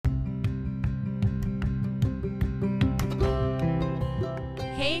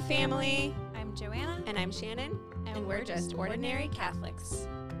Hey family, I'm Joanna. and I'm Shannon, and we're just ordinary Catholics.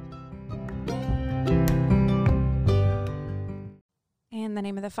 In the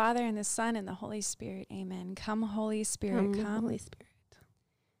name of the Father, and the Son, and the Holy Spirit, amen. Come, Holy Spirit, come. Holy Spirit.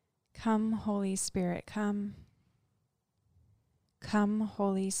 Come, Holy Spirit, come. Come,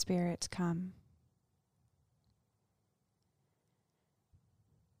 Holy Spirit, come.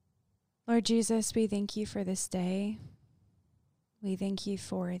 Lord Jesus, we thank you for this day. We thank you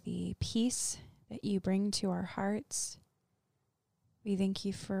for the peace that you bring to our hearts. We thank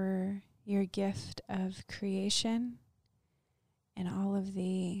you for your gift of creation and all of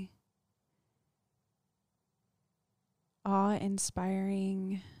the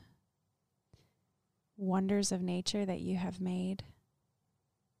awe-inspiring wonders of nature that you have made.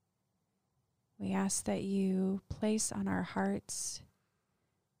 We ask that you place on our hearts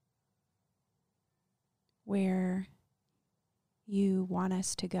where you want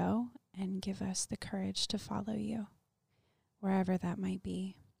us to go and give us the courage to follow you, wherever that might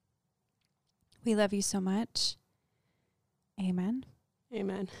be. We love you so much. Amen.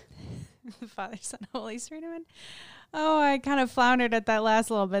 Amen. Father, Son, Holy Spirit, amen. Oh, I kind of floundered at that last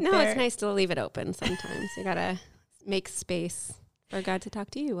little bit No, there. it's nice to leave it open sometimes. You gotta make space for God to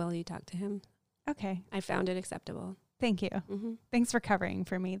talk to you while you talk to him. Okay. I found it acceptable. Thank you. Mm-hmm. Thanks for covering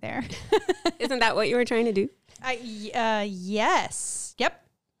for me there. Isn't that what you were trying to do? Yes. Yep.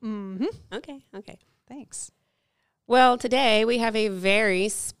 Mm-hmm. Okay. Thanks. Well, today we have a very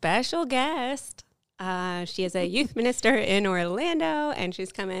special guest. She is a youth minister in Orlando, and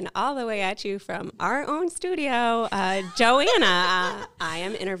she's coming all the way at you from our own studio. Joanna, I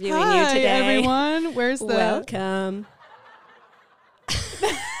am interviewing you today. Hi, everyone. Where's the... Welcome.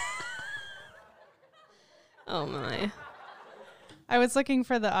 Oh, my. I was looking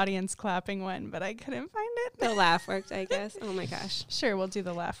for the audience clapping one, but I couldn't find it. The laugh worked, I guess. Oh, my gosh. Sure, we'll do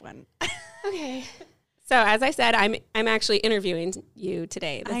the laugh one. Okay. So, as I said, I'm actually interviewing you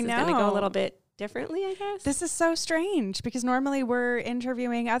today. This I is going to go know. a little bit differently, I guess. This is so strange because normally we're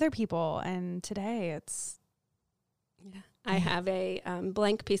interviewing other people, and today it's... Yeah. I have a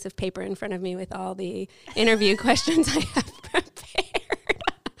blank piece of paper in front of me with all the interview questions I have prepared.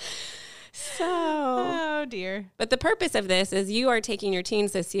 So, Oh, dear. but the purpose of this is you are taking your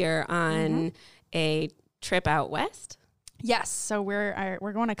teens this year on a trip out west, Yes, so we're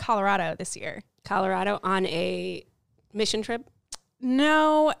going to Colorado this year. Colorado, on a mission trip.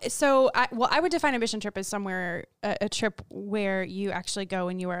 No, so I would define a mission trip as somewhere a trip where you actually go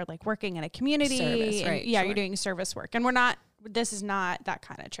and you are like working in a community. Service, and, right, yeah, sure. you're doing service work, and this is not that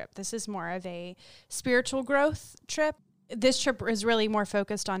kind of trip. This is more of a spiritual growth trip. This trip is really more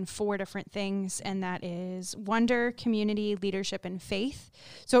focused on 4 different things, and that is wonder, community, leadership, and faith.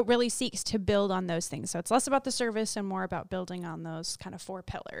 So it really seeks to build on those things. So it's less about the service and more about building on those kind of 4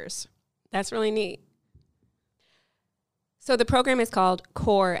 pillars. That's really neat. So the program is called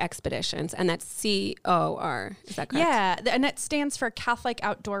COR Expeditions, and that's COR. Is that correct? Yeah, and it stands for Catholic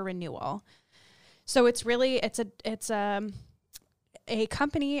Outdoor Renewal. So it's a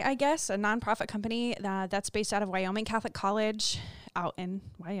company, I guess, a nonprofit company that's based out of Wyoming Catholic College out in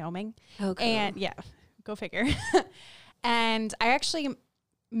Wyoming. Okay. And yeah, go figure. And I actually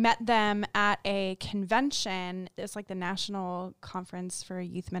met them at a convention. It's like the National Conference for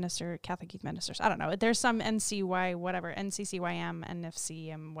Catholic Youth Ministers. I don't know. There's some NCCYM,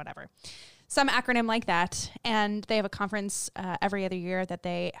 NFCM, whatever. Some acronym like that. And they have a conference every other year that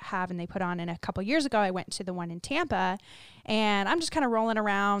they have and they put on. And a couple years ago, I went to the one in Tampa. And I'm just kind of rolling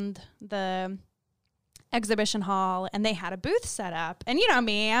around the exhibition hall, and they had a booth set up. And you know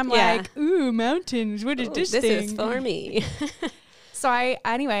me, I'm like, ooh, mountains, what is this thing? This is for me. So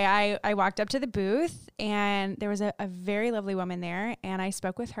I walked up to the booth, and there was a very lovely woman there, and I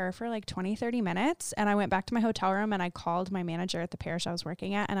spoke with her for like 20, 30 minutes, and I went back to my hotel room, and I called my manager at the parish I was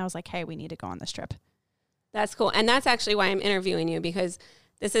working at, and I was like, hey, we need to go on this trip. That's cool. And that's actually why I'm interviewing you, because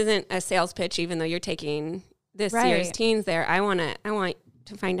this isn't a sales pitch, even though you're taking this year's teens there. I want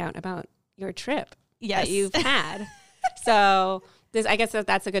to find out about your trip that you've had. So I guess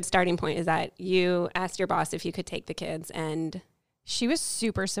that's a good starting point, is that you asked your boss if you could take the kids, and she was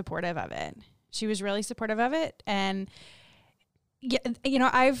super supportive of it. She was really supportive of it. And, you know,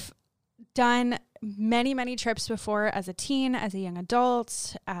 I've done many, many trips before as a teen, as a young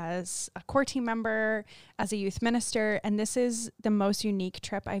adult, as a core team member, as a youth minister. And this is the most unique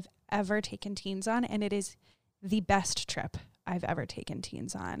trip I've ever taken teens on. And it is the best trip I've ever taken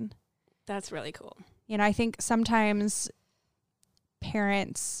teens on. That's really cool. You know, I think sometimes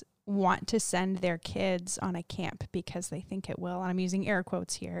parents want to send their kids on a camp because they think it will, and I'm using air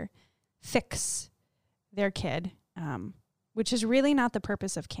quotes here, fix their kid. which is really not the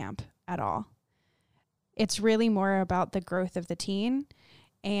purpose of camp at all. It's really more about the growth of the teen.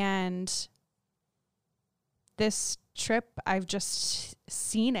 And this trip, I've just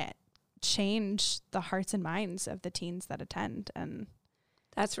seen it change the hearts and minds of the teens that attend. And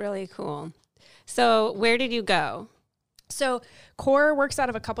that's really cool. So where did you go? So CORE works out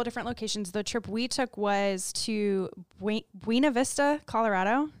of a couple different locations. The trip we took was to Buena Vista,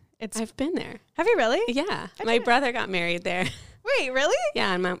 Colorado. I've been there. Have you really? Yeah. My brother got married there. Wait, really?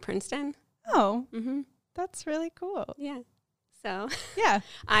 Yeah, in Mount Princeton. Oh, that's really cool. Yeah. So yeah,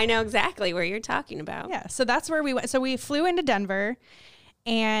 I know exactly where you're talking about. Yeah. So that's where we went. So we flew into Denver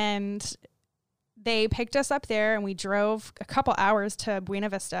and they picked us up there and we drove a couple hours to Buena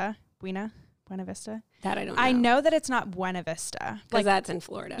Vista. Buena Vista. That I don't know. I know that it's not Buena Vista. Because that's in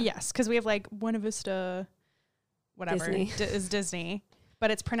Florida. Yes, because we have like Buena Vista, whatever, Disney. Is Disney. But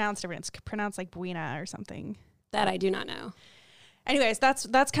it's pronounced different. It's pronounced like Buena or something. That I do not know. Anyways, that's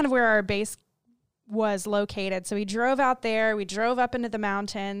kind of where our base was located. So we drove out there. We drove up into the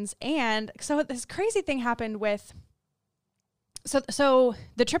mountains. And so this crazy thing happened with... So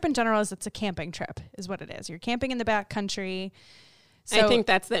the trip in general is it's a camping trip is what it is. You're camping in the back country. So, I think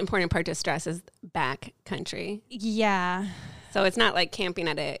that's the important part to stress is back country. Yeah. So it's not like camping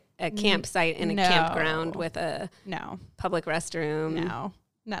at a campsite in a campground with a public restroom. No,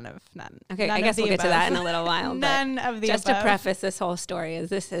 none. Okay, none I guess we'll get to that in a little while. None of the just above. to preface this whole story is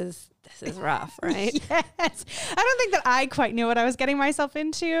this is rough, right? Yes. I don't think that I quite knew what I was getting myself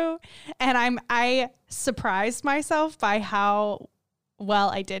into. And I surprised myself by how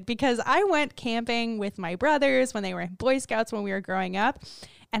well I did, because I went camping with my brothers when they were in Boy Scouts when we were growing up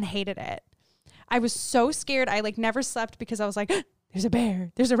and hated it. I was so scared. I like never slept because I was like, there's a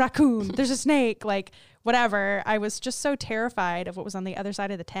bear, there's a raccoon, there's a snake, like whatever. I was just so terrified of what was on the other side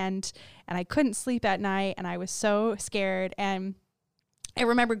of the tent and I couldn't sleep at night and I was so scared. And I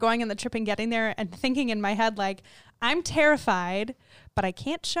remember going on the trip and getting there and thinking in my head, like, I'm terrified, but I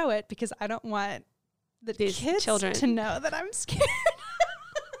can't show it because I don't want these kids to know that I'm scared.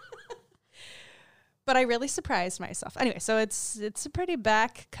 But I really surprised myself. Anyway, so it's a pretty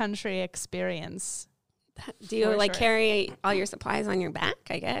backcountry experience. Do you carry all your supplies on your back,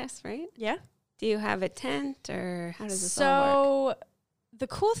 I guess, right? Yeah. Do you have a tent or how does this all work? So the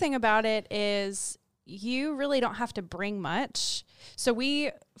cool thing about it is you really don't have to bring much. So we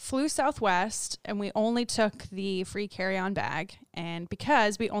flew Southwest and we only took the free carry-on bag. And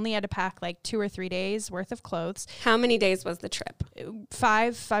because we only had to pack like 2 or 3 days worth of clothes. How many days was the trip?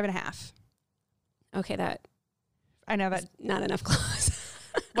 5.5. Okay, I know that not enough clothes.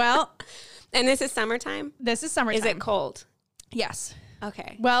 Well, and this is summertime? This is summertime. Is it cold? Yes.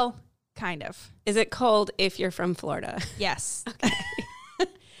 Okay. Well, kind of. Is it cold if you're from Florida? Yes. Okay.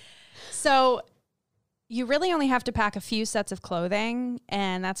 So you really only have to pack a few sets of clothing,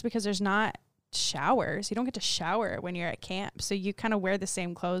 and that's because there's not showers. You don't get to shower when you're at camp. So you kind of wear the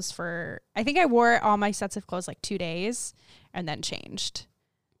same clothes I think I wore all my sets of clothes like 2 days and then changed.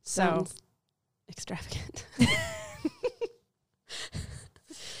 Sounds extravagant.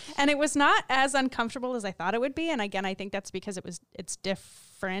 And it was not as uncomfortable as I thought it would be. And again, I think that's because it's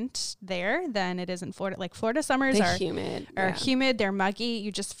different there than it is in Florida. Like Florida summers are humid, they're muggy.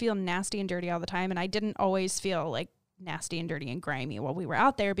 You just feel nasty and dirty all the time. And I didn't always feel like nasty and dirty and grimy while we were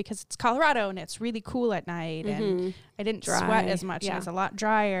out there because it's Colorado and it's really cool at night. And I didn't sweat as much. Yeah. It's a lot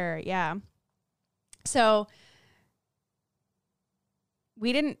drier. Yeah. So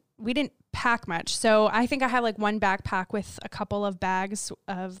we didn't pack much. So I think I had like one backpack with a couple of bags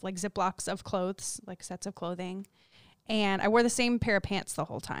of like Ziplocs of clothes, like sets of clothing. And I wore the same pair of pants the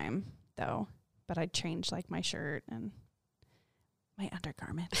whole time though, but I'd change like my shirt and my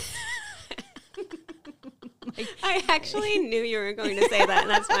undergarment. I actually knew you were going to say that, and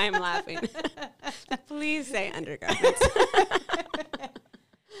that's why I'm laughing. Please say undergarments.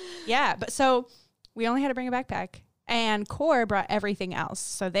 Yeah, but so we only had to bring a backpack. And CORE brought everything else.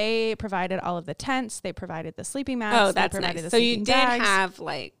 So they provided all of the tents. They provided the sleeping mats. Oh, that's nice. So you did have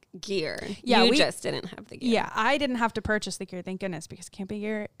like gear. Yeah, you just didn't have the gear. Yeah, I didn't have to purchase the gear, thank goodness, because camping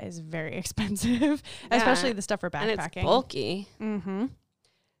gear is very expensive, especially the stuff for backpacking. And it's bulky. Mm-hmm.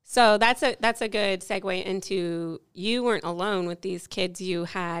 So that's a good segue into you weren't alone with these kids. You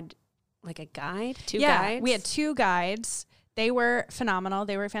had like a guide, two guides? Yeah, we had 2 guides. They were phenomenal.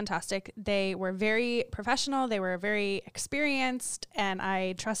 They were fantastic. They were very professional. They were very experienced. And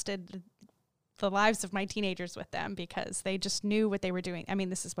I trusted the lives of my teenagers with them because they just knew what they were doing. I mean,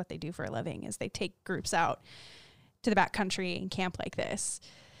 this is what they do for a living is they take groups out to the backcountry and camp like this.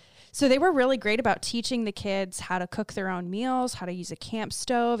 So they were really great about teaching the kids how to cook their own meals, how to use a camp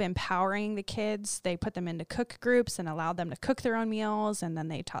stove, empowering the kids. They put them into cook groups and allowed them to cook their own meals. And then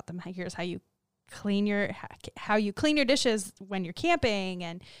they taught them, here's how you clean your dishes when you're camping.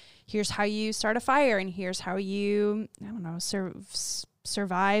 And here's how you start a fire. And here's how you,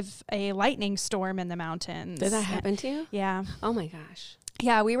 survive a lightning storm in the mountains. Did that happen to you? Yeah. Oh my gosh.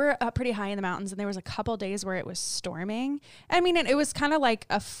 Yeah, we were up pretty high in the mountains, and there was a couple days where it was storming. I mean, it was kind of like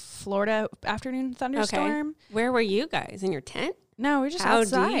a Florida afternoon thunderstorm. Okay. Where were you guys? In your tent? No, we were just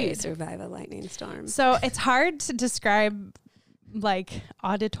outside. How do you survive a lightning storm? So it's hard to describe like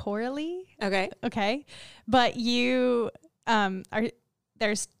auditorily. Okay. But you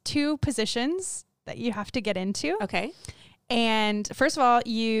there's 2 positions that you have to get into. Okay. And first of all,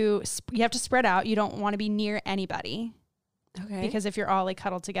 you have to spread out. You don't want to be near anybody. Okay. Because if you're all like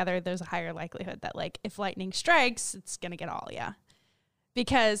cuddled together, there's a higher likelihood that like if lightning strikes, it's going to get all ya.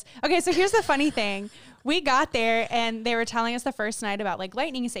 Because, okay, so here's the funny thing. We got there and they were telling us the first night about like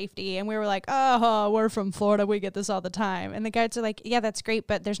lightning safety. And we were like, oh, we're from Florida. We get this all the time. And the guides are like, yeah, that's great.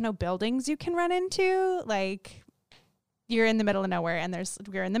 But there's no buildings you can run into. Like you're in the middle of nowhere and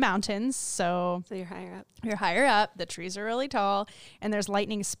we're in the mountains. So you're higher up. You're higher up. The trees are really tall and there's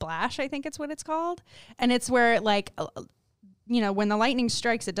lightning splash, I think it's what it's called. And it's where like, when the lightning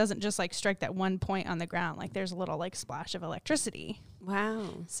strikes, it doesn't just like strike that one point on the ground. Like there's a little like splash of electricity. Wow.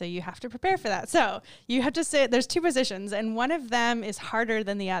 So you have to prepare for that. So you have to sit, there's 2 positions and one of them is harder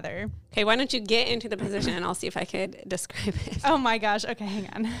than the other. Okay. Why don't you get into the position and I'll see if I could describe it. Oh my gosh. Okay. Hang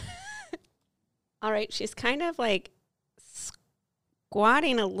on. All right. She's kind of like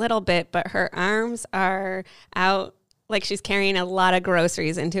squatting a little bit, but her arms are out like she's carrying a lot of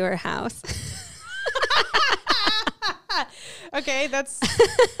groceries into her house. Okay, that's,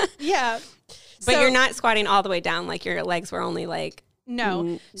 yeah. But you're not squatting all the way down, like your legs were only like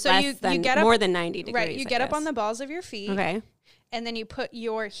no. So you get up more than 90 degrees. Right, you get up on the balls of your feet. Okay. And then you put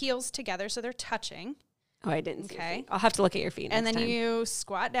your heels together so they're touching. Oh, I didn't see. Okay. I'll have to look at your feet and next then time. You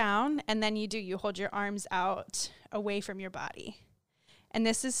squat down and then you hold your arms out away from your body. And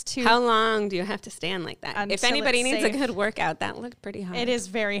this is How long do you have to stand like that? If anybody needs a good workout, that looked pretty hard. It is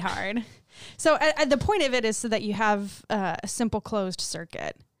very hard. So the point of it is so that you have a simple closed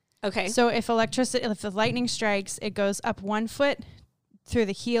circuit. Okay. So if the lightning strikes, it goes up 1 foot through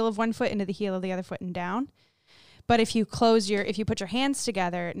the heel of 1 foot into the heel of the other foot and down. But if you put your hands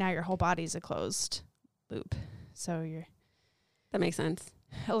together, now your whole body's a closed loop. So that makes sense.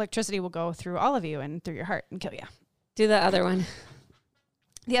 Electricity will go through all of you and through your heart and kill you. Do the other one.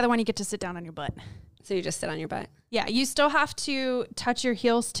 The other one, you get to sit down on your butt. So you just sit on your butt? Yeah, you still have to touch your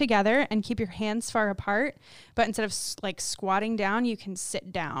heels together and keep your hands far apart. But instead of like squatting down, you can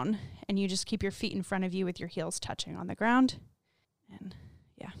sit down and you just keep your feet in front of you with your heels touching on the ground. And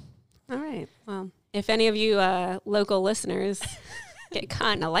yeah. All right. Well, if any of you local listeners get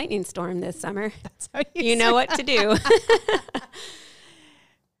caught in a lightning storm this summer, that's how you know what to do.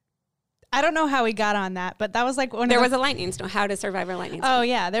 I don't know how we got on that, but that was like there was a lightning storm. How to survive a lightning storm. Oh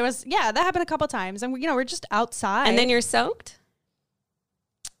yeah, that happened a couple times, and we're just outside. And then you're soaked.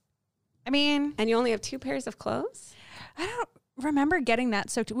 I mean, and you only have 2 pairs of clothes. I don't remember getting that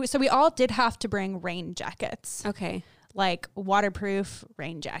soaked. So we all did have to bring rain jackets. Okay, like waterproof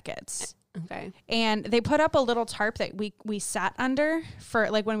rain jackets. Okay. And they put up a little tarp that we sat under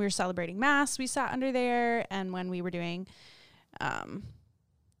for like when we were celebrating Mass, we sat under there, and when we were doing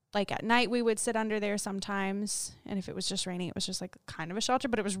like at night, we would sit under there sometimes. And if it was just raining, it was just like kind of a shelter,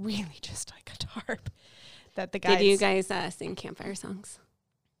 but it was really just like a tarp that the guys... Did you guys sing campfire songs?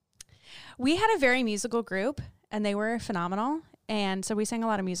 We had a very musical group and they were phenomenal. And so we sang a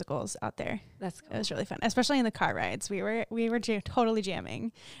lot of musicals out there. That's cool. It was really fun, especially in the car rides. We were totally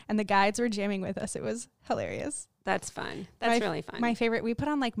jamming and the guides were jamming with us. It was hilarious. That's fun. That's really fun. My favorite, we put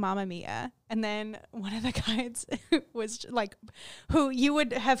on like Mamma Mia, and then one of the guides was like, who you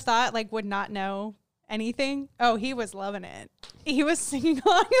would have thought like would not know anything. Oh, he was loving it. He was singing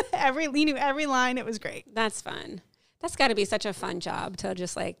along with he knew every line. It was great. That's fun. That's got to be such a fun job to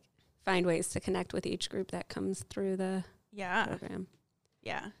just like find ways to connect with each group that comes through the program.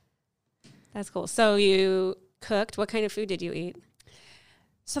 Yeah. That's cool. So you cooked. What kind of food did you eat?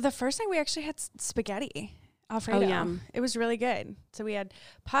 So the first night we actually had spaghetti. Alfredo. Oh, yum. It was really good. So we had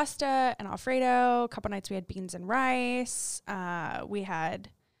pasta and Alfredo. A couple nights we had beans and rice. We had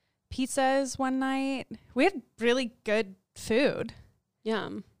pizzas one night. We had really good food.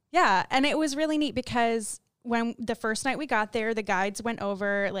 Yum. Yeah. And it was really neat because when the first night we got there, the guides went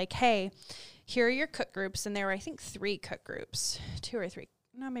over like, hey, here are your cook groups. And there were, I think, 3 cook groups, 2 or 3.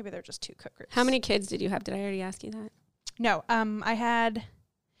 No, maybe they're just 2 cook groups. How many kids did you have? Did I already ask you that? No. I had...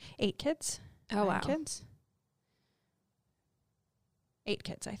 8 kids. Oh, wow. 8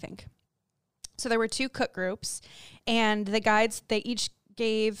 kids, I think. So there were 2 cook groups, and the guides, they each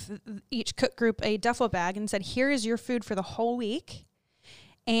gave each cook group a duffel bag and said, here is your food for the whole week.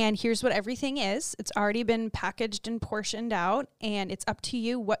 And here's what everything is. It's already been packaged and portioned out, and it's up to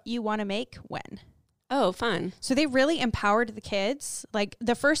you what you want to make when. Oh, fun. So they really empowered the kids. Like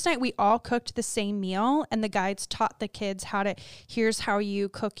the first night we all cooked the same meal, and the guides taught the kids here's how you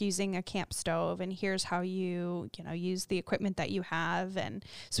cook using a camp stove, and here's how you use the equipment that you have. And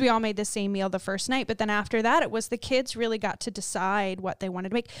so we all made the same meal the first night, but then after that, it was the kids really got to decide what they wanted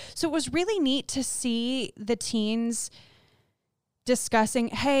to make. So it was really neat to see the teens discussing,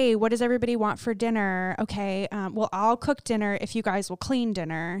 hey, what does everybody want for dinner? Okay, well, I'll cook dinner if you guys will clean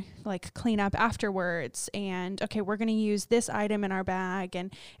dinner, like clean up afterwards. And okay, we're going to use this item in our bag.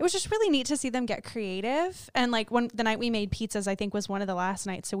 And it was just really neat to see them get creative. And like the night we made pizzas, I think was one of the last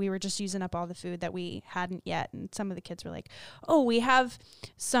nights. So we were just using up all the food that we hadn't yet. And some of the kids were like, oh, we have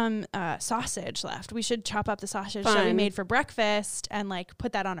some sausage left. We should chop up the sausage that we made for breakfast and like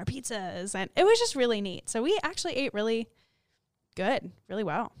put that on our pizzas. And it was just really neat. So we actually ate really good, really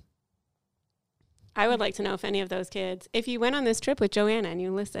well. I would like to know if any of those kids, if you went on this trip with Joanna and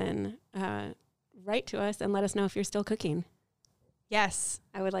you listen, write to us and let us know if you're still cooking. Yes.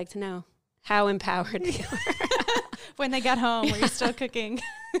 I would like to know how empowered they were. When they got home, were you still cooking?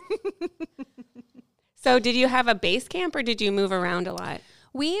 So did you have a base camp or did you move around a lot?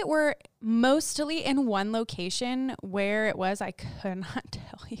 We were mostly in one location. Where it was, I could not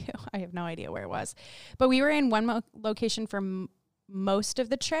tell you. I have no idea where it was. But we were in one location for most of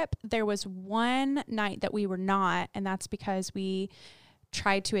the trip. There was one night that we were not, and that's because we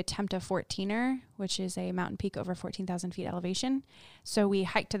tried to attempt a 14er, which is a mountain peak over 14,000 feet elevation. So we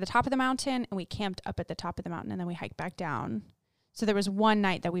hiked to the top of the mountain, and we camped up at the top of the mountain, and then we hiked back down. So there was one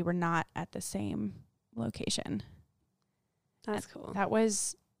night that we were not at the same location. That's cool. That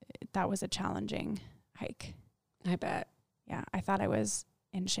was a challenging hike. I bet. Yeah, I thought I was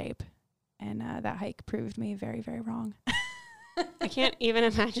in shape, and that hike proved me very, very wrong. I can't even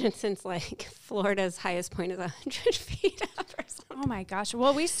imagine, since like Florida's highest point is 100 feet up or something. Oh my gosh.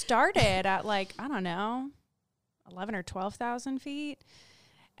 Well, we started at like, I don't know, 11 or 12,000 feet.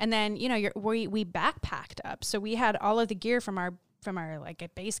 And then, we backpacked up. So we had all of the gear from our like a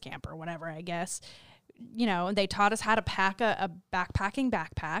base camp or whatever, I guess. They taught us how to pack a backpacking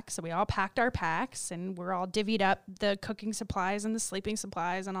backpack. So we all packed our packs, and we're all divvied up the cooking supplies and the sleeping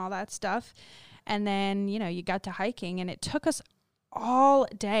supplies and all that stuff. And then, you got to hiking, and it took us all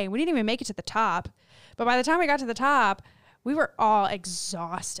day. We didn't even make it to the top. But by the time we got to the top, we were all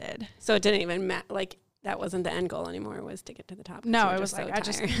exhausted. So it didn't even matter. Like, that wasn't the end goal anymore, was to get to the top. No, it was like,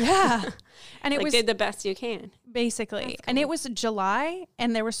 yeah. And it was did the best you can. Basically. Cool. And it was July,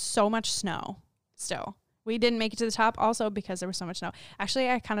 and there was so much snow still. We didn't make it to the top also because there was so much snow.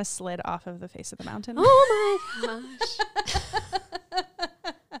 Actually, I kind of slid off of the face of the mountain. Oh my gosh.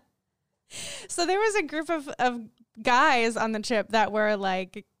 So there was a group of guys on the trip that were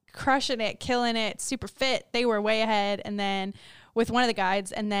like crushing it, killing it, super fit. They were way ahead. And then with one of the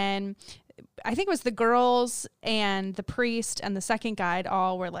guides, and then I think it was the girls and the priest and the second guide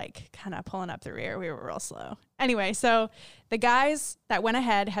all were like kind of pulling up the rear. We were real slow. Anyway, so the guys that went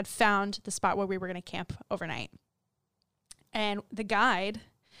ahead had found the spot where we were going to camp overnight. And the guide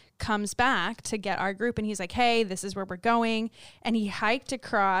comes back to get our group, and he's like, hey, this is where we're going. And he hiked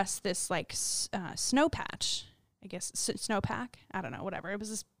across this like snow patch, I guess, snowpack. I don't know, whatever. It was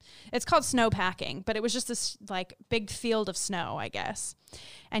this, it's called snow packing, but it was just this like big field of snow, I guess.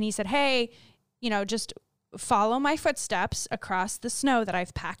 And he said, hey, just follow my footsteps across the snow that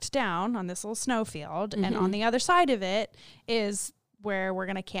I've packed down on this little snow field. Mm-hmm. And on the other side of it is where we're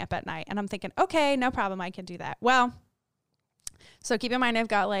going to camp at night. And I'm thinking, okay, no problem. I can do that. Well, so keep in mind, I've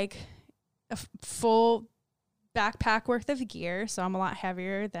got like a full backpack worth of gear. So I'm a lot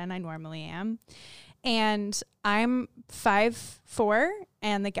heavier than I normally am. And I'm 5'4",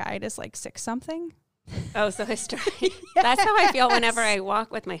 and the guide is like 6 something. Oh, so historic. Yes. That's how I feel whenever I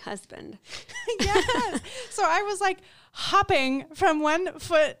walk with my husband. Yes. So I was like hopping from one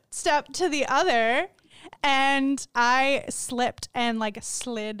footstep to the other, and I slipped and like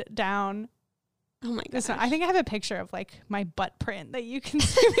slid down. Oh my gosh. I think I have a picture of like my butt print that you can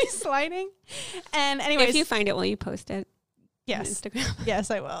see me sliding. And anyways, if you find it, will you post it? Yes. On Instagram?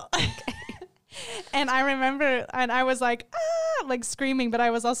 Yes, I will. Okay. And I remember, and I was like, like screaming, but I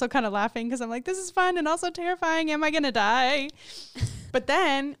was also kind of laughing because I'm like, this is fun and also terrifying. Am I going to die? But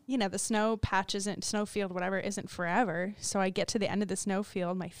then, the snow patch snow field, whatever, isn't forever. So I get to the end of the snow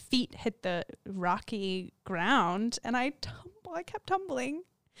field. My feet hit the rocky ground, and I kept tumbling.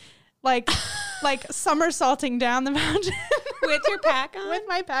 like somersaulting down the mountain with your pack on. With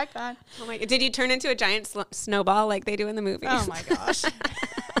my pack on. Oh my! Did you turn into a giant snowball like they do in the movies? Oh my gosh.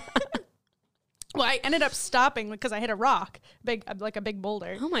 Well, I ended up stopping because I hit a rock, like a big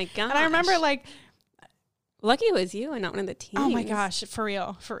boulder. Oh my gosh. And I remember like, lucky it was you and not one of the teens. Oh my gosh, for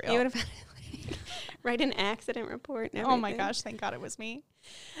real. You would have had to write an accident report and everything. Oh my gosh, thank God it was me.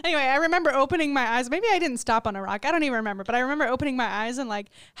 Anyway, I remember opening my eyes. Maybe I didn't stop on a rock. I don't even remember, but I remember opening my eyes and like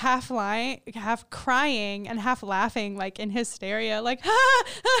half lying, half crying and half laughing, like in hysteria, like, am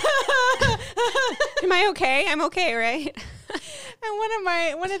I okay? I'm okay, right?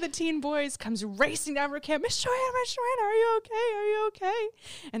 And one of the teen boys comes racing down for camp. Miss Joanna, are you okay? Are you okay?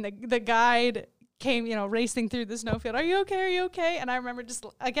 And the guide came, racing through the snowfield. Are you okay? Are you okay? And I remember just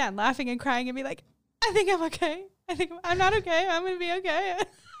again laughing and crying and be like, I think I'm okay. I think I'm not okay. I'm going to be okay.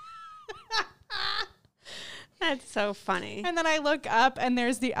 That's so funny. And then I look up and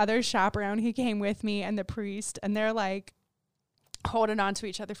there's the other chaperone who came with me and the priest, and they're like holding on to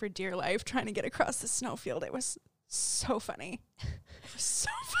each other for dear life, trying to get across the snowfield. It was so funny. It was so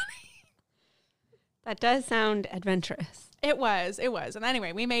funny. That does sound adventurous. It was. And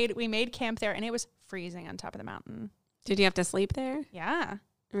anyway, we made camp there, and it was freezing on top of the mountain. Did you have to sleep there? Yeah.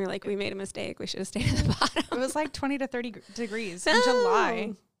 And we're like, we made a mistake. We should have stayed at the bottom. It was like 20 to 30 degrees in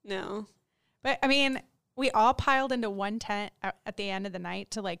July. No. But I mean, we all piled into one tent at the end of the night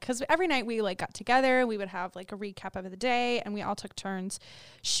to because every night we got together, we would have a recap of the day, and we all took turns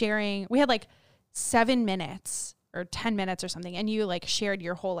sharing. We had 7 minutes or 10 minutes or something, and you shared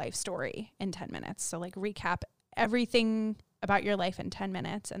your whole life story in 10 minutes. So recap everything about your life in 10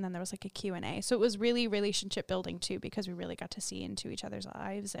 minutes, and then there was a Q&A. So it was really relationship building too, because we really got to see into each other's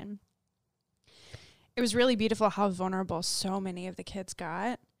lives, and it was really beautiful how vulnerable so many of the kids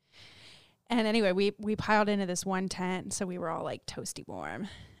got. And anyway, we piled into this one tent, so we were all toasty warm,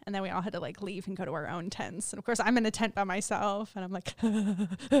 and then we all had to leave and go to our own tents. And of course I'm in a tent by myself, and I'm like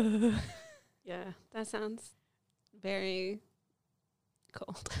yeah, that sounds very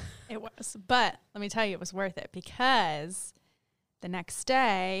cold. It was, but let me tell you, it was worth it, because the next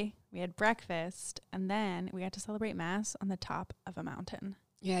day we had breakfast, and then we got to celebrate Mass on the top of a mountain.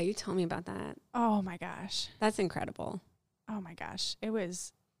 Yeah, you told me about that. Oh my gosh. That's incredible. Oh my gosh. It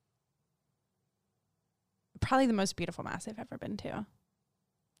was probably the most beautiful Mass I've ever been to.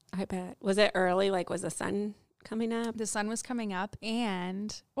 I bet. Was it early? Was the sun coming up? The sun was coming up,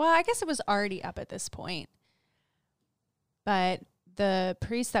 and I guess it was already up at this point. But the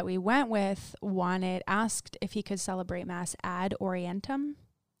priest that we went with asked if he could celebrate Mass ad orientem.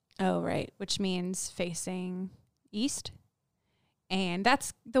 Oh, right. Which means facing east. And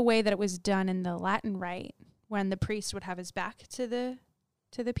that's the way that it was done in the Latin Rite, when the priest would have his back to the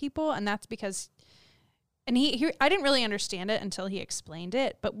people. And that's because, and he I didn't really understand it until he explained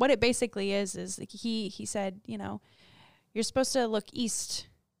it. But what it basically is he said, you're supposed to look east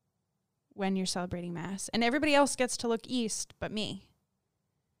when you're celebrating Mass, and everybody else gets to look east but me.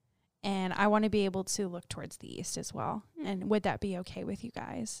 And I want to be able to look towards the east as well. And would that be okay with you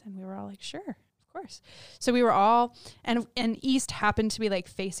guys? And we were all like, sure, of course. So we were all, and east happened to be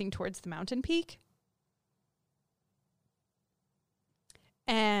facing towards the mountain peak.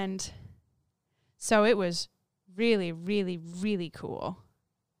 And so it was really, really, really cool.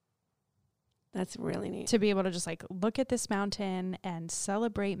 That's really neat. To be able to just look at this mountain and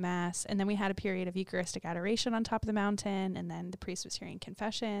celebrate Mass. And then we had a period of Eucharistic adoration on top of the mountain. And then the priest was hearing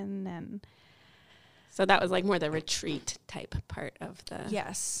confession. And so that was more the retreat type part of the.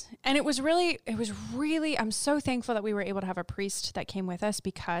 Yes. And it was really, I'm so thankful that we were able to have a priest that came with us,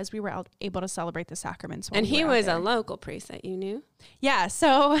 because we were able to celebrate the sacraments. And he was a local priest that you knew? Yeah.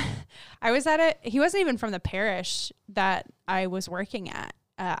 So I was he wasn't even from the parish that I was working at.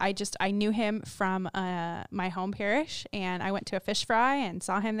 I knew him from my home parish, and I went to a fish fry and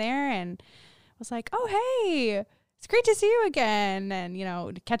saw him there and was like, oh, hey, it's great to see you again.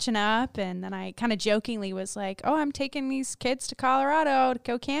 And, catching up. And then I kind of jokingly was like, oh, I'm taking these kids to Colorado to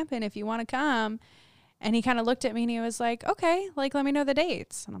go camping if you want to come. And he kind of looked at me and he was like, okay, let me know the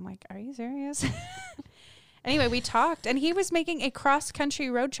dates. And I'm like, are you serious? Anyway, we talked, and he was making a cross-country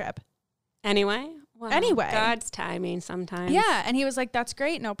road trip. Anyway? Wow. Anyway, God's timing sometimes. Yeah, and he was like, "That's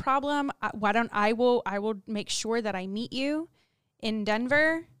great, no problem. I will make sure that I meet you in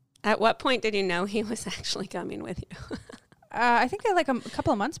Denver." At what point did you know he was actually coming with you? I think a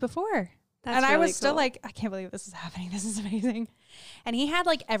couple of months before. That's and really I was cool. still like, I can't believe this is happening. This is amazing. And he had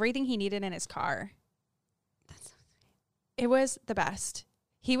everything he needed in his car. That's so sweet. It was the best.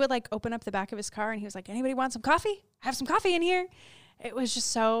 He would open up the back of his car and he was like, anybody want some coffee? I have some coffee in here. It was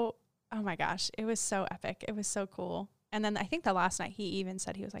just so, oh my gosh, it was so epic. It was so cool. And then I think the last night he even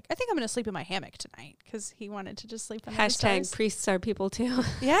said, he was like, I think I'm going to sleep in my hammock tonight because he wanted to just sleep in the stars. Priests are people too.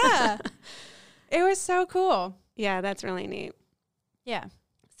 Yeah. It was so cool. Yeah, that's really neat. Yeah.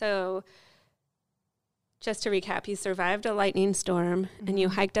 So just to recap, you survived a lightning storm and you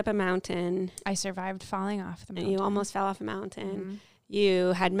hiked up a mountain. I survived falling off the mountain. And you almost fell off a mountain. Mm-hmm.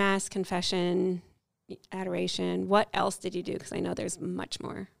 You had mass, confession, adoration. What else did you do? Because I know there's much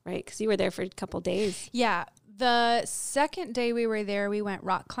more, right? Because you were there for a couple days. Yeah. The second day we were there, we went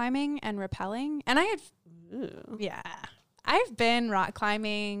rock climbing and rappelling. And I've been rock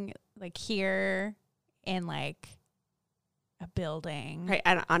climbing like here in like a building. Right,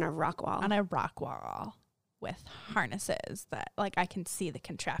 on a rock wall. On a rock wall with harnesses that like I can see the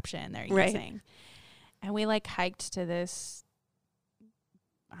contraption they're using. And we like hiked to this,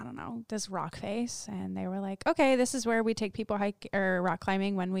 I don't know, this rock face. And they were like, okay, this is where we take people rock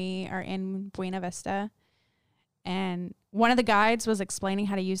climbing when we are in Buena Vista. And one of the guides was explaining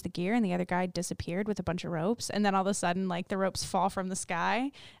how to use the gear and the other guide disappeared with a bunch of ropes. And then all of a sudden, like the ropes fall from the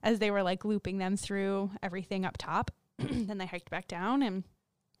sky as they were like looping them through everything up top. Then they hiked back down and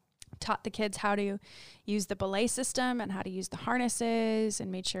taught the kids how to use the belay system and how to use the harnesses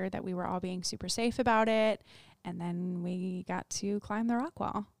and made sure that we were all being super safe about it. And then we got to climb the rock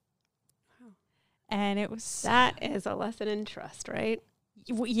wall. Wow. And that is a lesson in trust, right?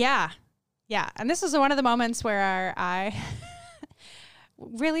 Yeah. Yeah, and this was one of the moments where I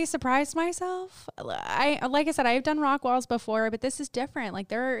really surprised myself. Like I said, I've done rock walls before, but this is different. Like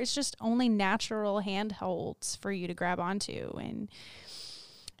it's just only natural handholds for you to grab onto. And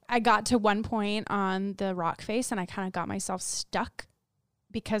I got to one point on the rock face and I kind of got myself stuck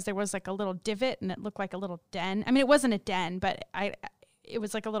because there was like a little divot and it looked like a little den. I mean, it wasn't a den, but it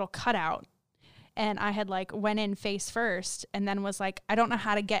was like a little cutout. And I had like went in face first and then was like, I don't know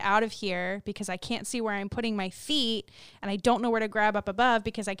how to get out of here because I can't see where I'm putting my feet and I don't know where to grab up above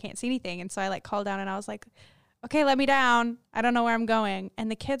because I can't see anything. And so I like called down and I was like, okay, let me down. I don't know where I'm going. And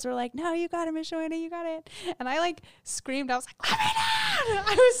the kids were like, no, you got it, Miss Joanna, you got it. And I like screamed. I was like, let me down.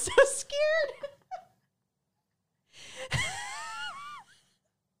 I was so scared.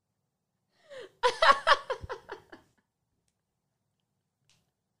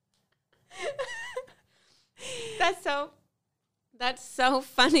 That's so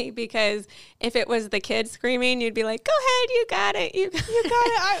funny because if it was the kid screaming, you'd be like, go ahead, you got it. You got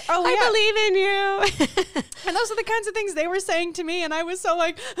it. I believe in you. And those are the kinds of things they were saying to me. And I was so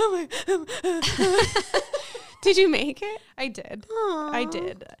like, oh my. Did you make it? I did. Aww. I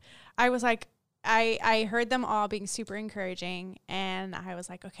did. I was like, I heard them all being super encouraging and I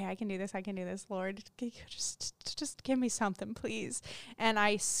was like, okay, I can do this, Lord. Just give me something, please. And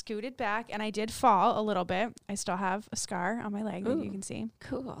I scooted back and I did fall a little bit. I still have a scar on my leg that you can see.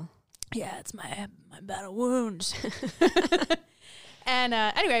 Cool. Yeah, it's my battle wounds. And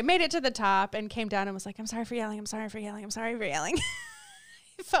anyway, I made it to the top and came down and was like, I'm sorry for yelling.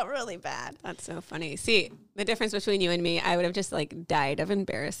 It felt really bad. That's so funny. See, the difference between you and me, I would have just like died of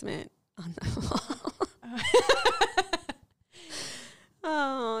embarrassment on the wall.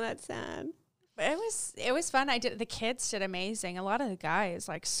 Oh, that's sad. But it was fun. The kids did amazing. A lot of the guys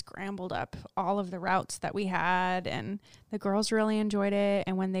like scrambled up all of the routes that we had and the girls really enjoyed it.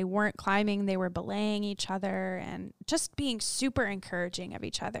 And when they weren't climbing, they were belaying each other and just being super encouraging of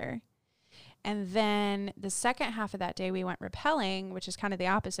each other. And then the second half of that day we went rappelling, which is kind of the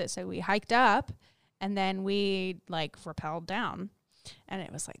opposite. So we hiked up and then we like rappelled down. And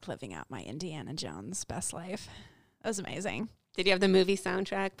it was like living out my Indiana Jones best life. It was amazing. Did you have the movie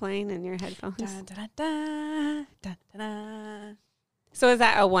soundtrack playing in your headphones? Da, da, da, da, da, da. So is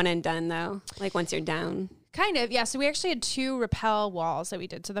that a one and done though? Like once you're down? Kind of, yeah. So we actually had 2 rappel walls that we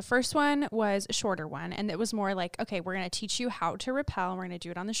did. So the first one was a shorter one. And it was more like, okay, we're going to teach you how to rappel. And we're going to do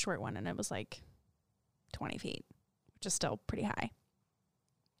it on the short one. And it was like 20 feet, which is still pretty high.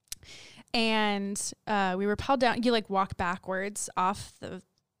 And we rappelled down. You like walk backwards off the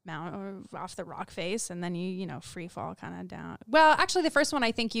mountain, off the rock face, and then you free fall kind of down. Well, actually, the first one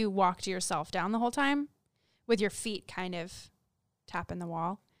I think you walked yourself down the whole time, with your feet kind of tapping the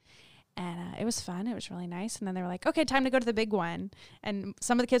wall, and it was fun. It was really nice. And then they were like, "Okay, time to go to the big one." And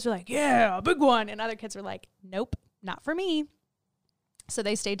some of the kids were like, "Yeah, a big one," and other kids were like, "Nope, not for me." So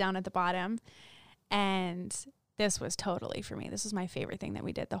they stayed down at the bottom, and this was totally for me. This was my favorite thing that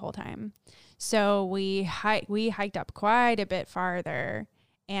we did the whole time. So we hiked up quite a bit farther,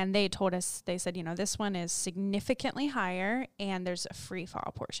 and they told us, they said, this one is significantly higher and there's a free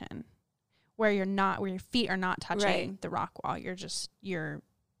fall portion where your feet are not touching the rock wall. You're just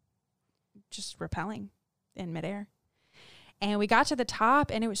rappelling in midair. And we got to the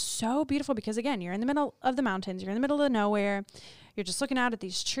top, and it was so beautiful because, again, you're in the middle of the mountains. You're in the middle of nowhere. You're just looking out at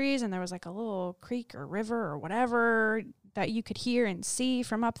these trees, and there was like a little creek or river or whatever that you could hear and see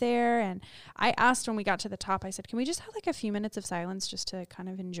from up there. And I asked when we got to the top, I said, can we just have like a few minutes of silence just to kind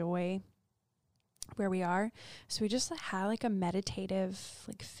of enjoy where we are? So we just had like a meditative,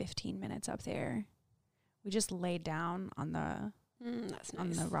 like 15 minutes up there. We just laid down on the that's nice.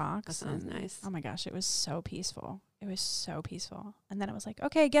 On the rocks. That sounds nice. Oh my gosh, it was so peaceful. It was so peaceful. And then it was like,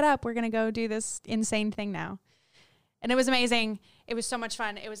 okay, get up. We're going to go do this insane thing now. And it was amazing. It was so much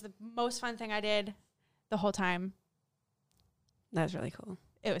fun. It was the most fun thing I did the whole time. That was really cool.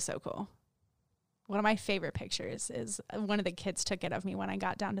 It was so cool. One of my favorite pictures is one of the kids took it of me when I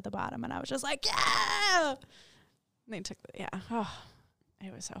got down to the bottom, and I was just like, yeah. And they took oh,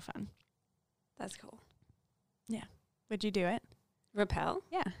 it was so fun. That's cool. Yeah. Would you do it? Rappel?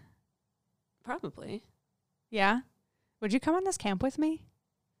 Yeah. Probably. Yeah? Would you come on this camp with me?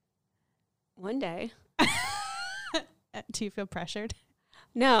 One day. Do you feel pressured?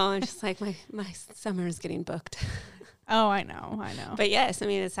 No, I'm just like, my summer is getting booked. Oh, I know. But yes, I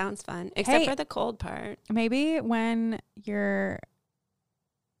mean, it sounds fun, except for the cold part. Maybe when you're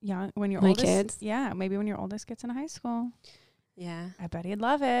young, when your oldest, kids. Yeah, maybe when your oldest gets into high school. Yeah. I bet he'd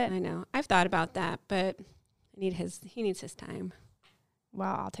love it. I know. I've thought about that, but he needs his time.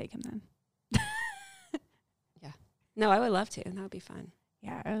 Well, I'll take him then. Yeah. No, I would love to. That would be fun.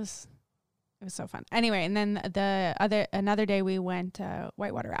 Yeah, it was so fun. Anyway, and then another day we went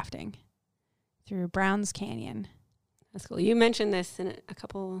whitewater rafting through Browns Canyon. That's cool. You mentioned this in a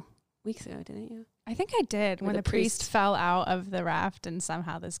couple weeks ago, didn't you? I think I did, when the priest fell out of the raft and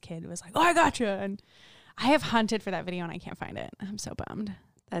somehow this kid was like, "Oh, I got you." And I have hunted for that video and I can't find it. I'm so bummed.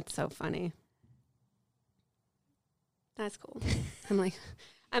 That's so funny. That's cool.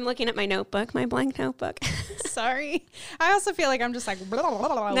 I'm looking at my notebook, my blank notebook. Sorry. I also feel like I'm just like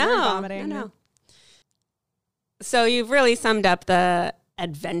vomiting. No. So you've really summed up the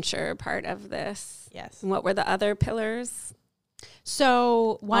adventure part of this. Yes. And what were the other pillars?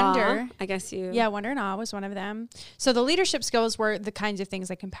 So wonder, I guess wonder and awe was one of them. So the leadership skills were the kinds of things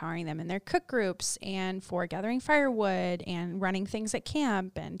like empowering them in their cook groups and for gathering firewood and running things at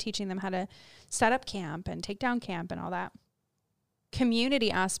camp and teaching them how to set up camp and take down camp and all that. Community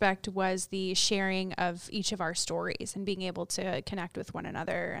aspect was the sharing of each of our stories and being able to connect with one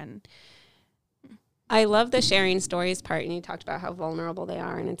another. And I love the sharing stories part. And you talked about how vulnerable they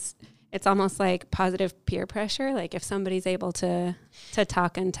are, and it's almost like positive peer pressure. Like if somebody's able to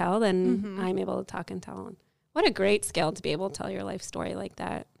talk and tell, then I'm able to talk and tell. And what a great skill to be able to tell your life story like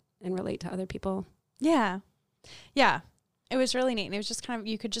that and relate to other people. Yeah. Yeah. It was really neat. And it was just kind of,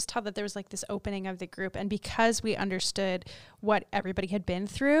 you could just tell that there was like this opening of the group. And because we understood what everybody had been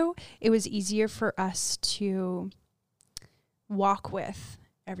through, it was easier for us to walk with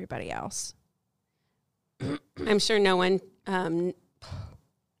everybody else. I'm sure I'm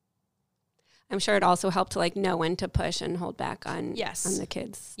sure it also helped to like know when to push and hold back on the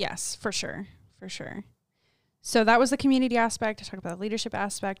kids. Yes, for sure. For sure. So that was the community aspect. I talked about the leadership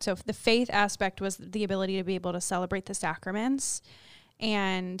aspect. So the faith aspect was the ability to be able to celebrate the sacraments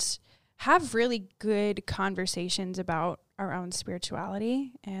and have really good conversations about our own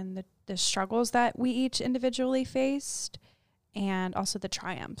spirituality and the struggles that we each individually faced and also the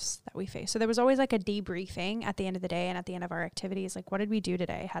triumphs that we faced. So there was always like a debriefing at the end of the day and at the end of our activities. Like, what did we do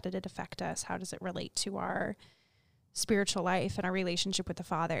today? How did it affect us? How does it relate to our spiritual life and our relationship with the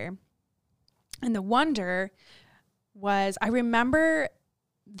Father? And the wonder was, I remember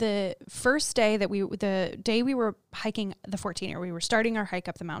the first day the day we were hiking the 14er, we were starting our hike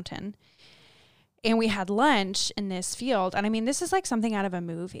up the mountain and we had lunch in this field. And I mean, this is like something out of a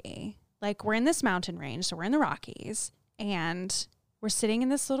movie. Like we're in this mountain range, so we're in the Rockies and we're sitting in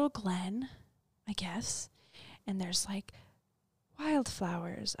this little glen, I guess. And there's like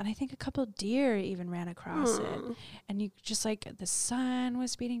wildflowers, and I think a couple deer even ran across it. And you just like, the sun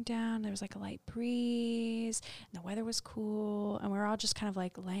was beating down, there was like a light breeze, and the weather was cool, and we were all just kind of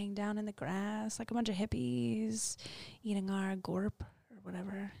like laying down in the grass like a bunch of hippies eating our gorp or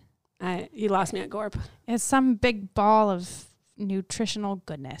whatever. You lost me at gorp. It's some big ball of nutritional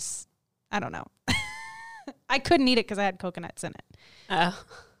goodness. I don't know. I couldn't eat it because I had coconuts in it. Oh,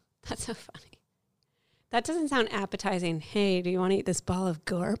 that's so funny. That doesn't sound appetizing. Hey, do you want to eat this ball of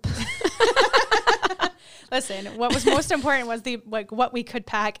gorp? Listen, what was most important was what we could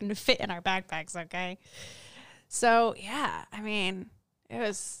pack and fit in our backpacks, okay? So, yeah, I mean, it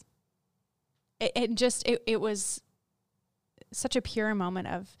was such a pure moment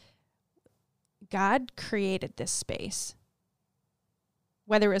of God created this space.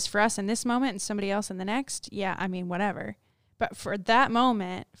 Whether it was for us in this moment and somebody else in the next, yeah, I mean, whatever. But for that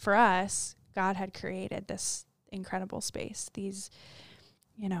moment, for us, God had created this incredible space, these,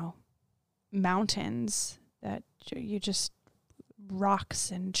 mountains that you just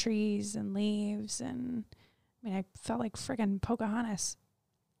rocks and trees and leaves. And I felt like friggin' Pocahontas.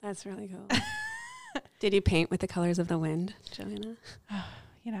 That's really cool. Did you paint with the colors of the wind, Joanna?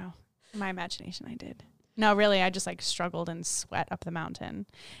 In my imagination, I did. No, really, I just struggled and sweat up the mountain.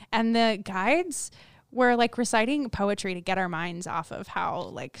 And the guides were reciting poetry to get our minds off of how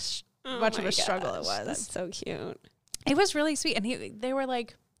much of a struggle it was. That's so cute. It was really sweet. And they were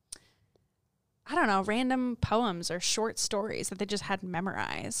I don't know, random poems or short stories that they just had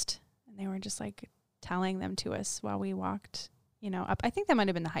memorized. And they were just telling them to us while we walked, up. I think that might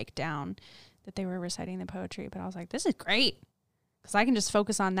have been the hike down that they were reciting the poetry. But I was like, this is great. Because I can just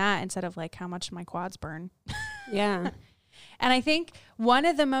focus on that instead of how much my quads burn. Yeah. And I think one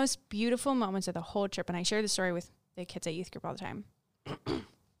of the most beautiful moments of the whole trip, and I share this story with the kids at youth group all the time,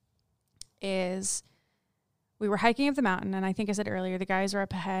 is we were hiking up the mountain. And I think I said earlier, the guys were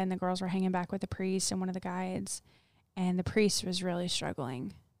up ahead and the girls were hanging back with the priest and one of the guides. And the priest was really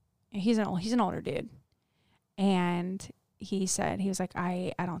struggling. And he's an older dude. And he was like,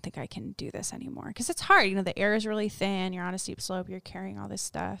 I don't think I can do this anymore. Because it's hard. The air is really thin. You're on a steep slope. You're carrying all this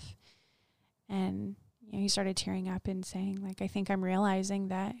stuff. And he started tearing up and saying, I think I'm realizing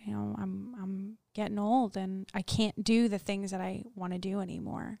that, I'm getting old and I can't do the things that I want to do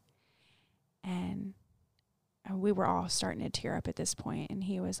anymore. And we were all starting to tear up at this point. And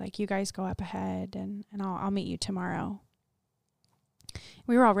he was like, you guys go up ahead and I'll meet you tomorrow.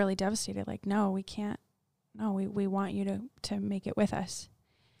 We were all really devastated. No, we can't. No, we want you to make it with us.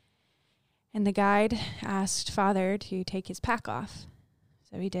 And the guide asked Father to take his pack off.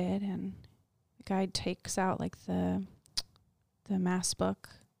 So he did. And the guide takes out the mass book.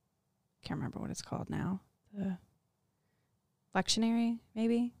 Can't remember what it's called now. The lectionary,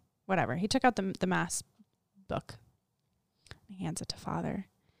 maybe? Whatever. He took out the mass book. And he hands it to Father.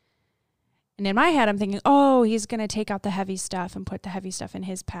 And in my head, I'm thinking, oh, he's going to take out the heavy stuff and put the heavy stuff in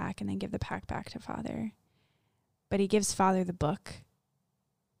his pack and then give the pack back to Father. But he gives Father the book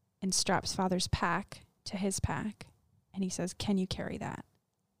and straps Father's pack to his pack. And he says, can you carry that?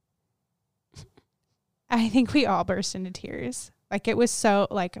 I think we all burst into tears. It was so,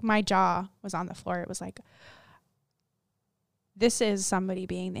 my jaw was on the floor. It was this is somebody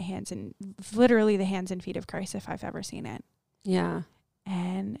being literally the hands and feet of Christ if I've ever seen it. Yeah.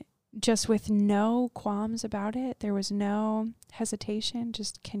 And just with no qualms about it, there was no hesitation.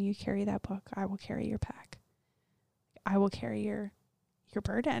 Just, can you carry that book? I will carry your pack. I will carry your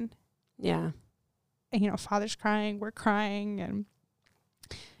burden. Yeah. And, Father's crying, we're crying, and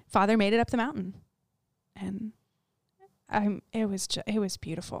Father made it up the mountain. And it was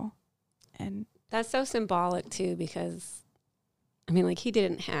beautiful. And that's so symbolic too, because he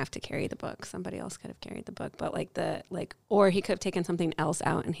didn't have to carry the book. Somebody else could have carried the book, but or he could have taken something else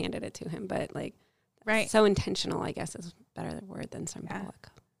out and handed it to him. But right. So intentional, I guess, is a better word than symbolic.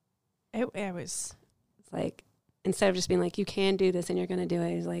 Yeah. It was. It's instead of just being you can do this and you're going to do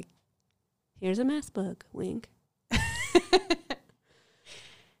it, he's here's a mass book, wink.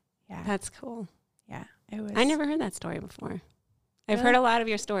 Yeah. That's cool. Yeah, it was. I never heard that story before. I've heard a lot of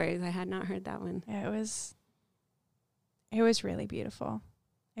your stories. I had not heard that one. Yeah, it was really beautiful.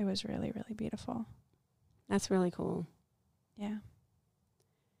 It was really, really beautiful. That's really cool. Yeah.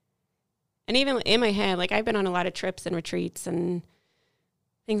 And even in my head, I've been on a lot of trips and retreats and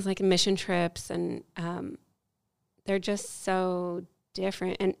things like mission trips, and they're just so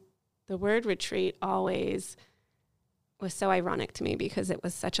different. And the word retreat always was so ironic to me because it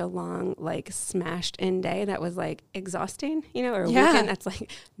was such a long, smashed in day that was exhausting, or a weekend that's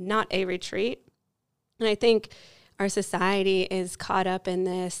not a retreat. And I think our society is caught up in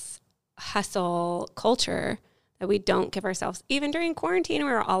this hustle culture that we don't give ourselves. Even during quarantine,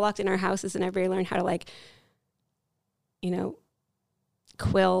 we were all locked in our houses and everybody learned how to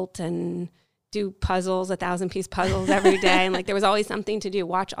quilt and do puzzles, 1,000-piece puzzles every day. And there was always something to do,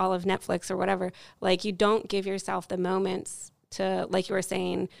 watch all of Netflix or whatever. You don't give yourself the moments to, you were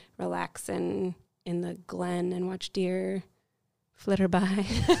saying, relax in the glen and watch deer flitter by.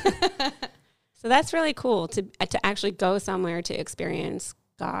 So that's really cool to actually go somewhere to experience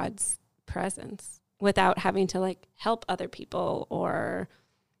God's presence without having to help other people or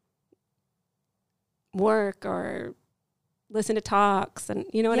work or listen to talks, and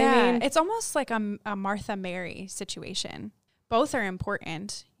you know what I mean? It's almost like a Martha Mary situation. Both are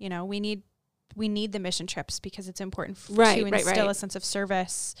important. We need the mission trips because it's important to instill a sense of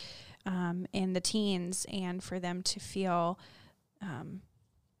service in the teens and for them to feel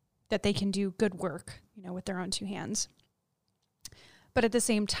that they can do good work, with their own two hands. But at the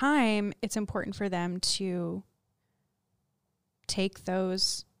same time, it's important for them to take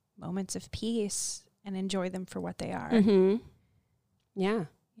those moments of peace and enjoy them for what they are. Mm-hmm. Yeah.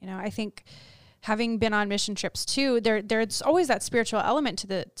 You know, I think having been on mission trips too, there's always that spiritual element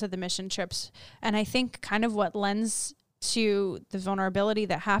to the mission trips. And I think kind of what lends to the vulnerability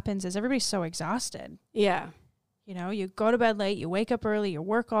that happens is everybody's so exhausted. Yeah. You know, you go to bed late, you wake up early, you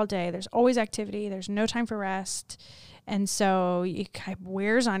work all day. There's always activity. There's no time for rest. And so it kind of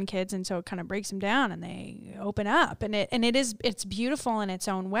wears on kids. And so it kind of breaks them down and they open up, and it's beautiful in its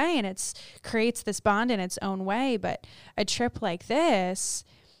own way. And it's creates this bond in its own way. But a trip like this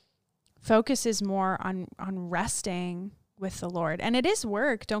focuses more on resting with the Lord. And it is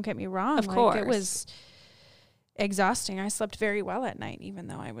work. Don't get me wrong. Of course. It was exhausting. I slept very well at night, even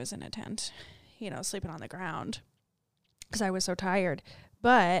though I was in a tent, you know, sleeping on the ground because I was so tired.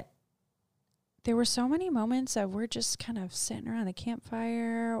 But there were so many moments of we're just kind of sitting around the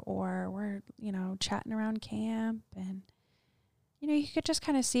campfire, or we're, you know, chatting around camp, and, you know, you could just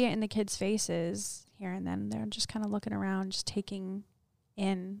kind of see it in the kids' faces here and then. They're just kind of looking around, just taking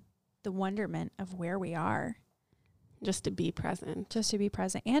in the wonderment of where we are. Just to be present.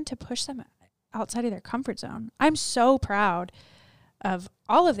 And to push them outside of their comfort zone. I'm so proud of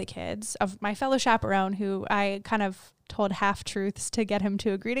all of the kids, of my fellow chaperone, who I kind of told half-truths to get him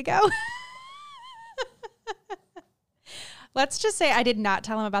to agree to go. Let's just say I did not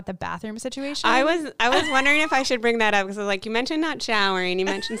tell him about the bathroom situation. I was wondering if I should bring that up, because I was like, you mentioned not showering, you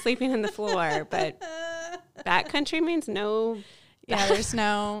mentioned sleeping on the floor, but backcountry means no. Yeah, there's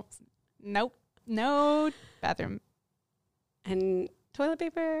no bathroom. And toilet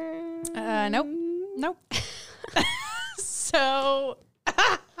paper? Nope. So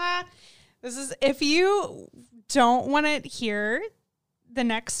this is, if you don't want to hear the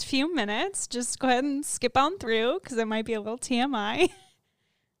next few minutes, just go ahead and skip on through, because it might be a little TMI.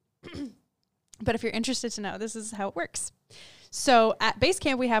 But if you're interested to know, this is how it works. So at base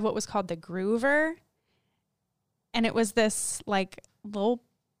camp, we have what was called the Groover. And it was this like little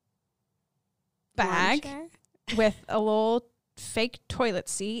bag with a little fake toilet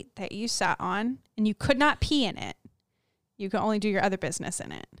seat that you sat on, and you could not pee in it. You could only do your other business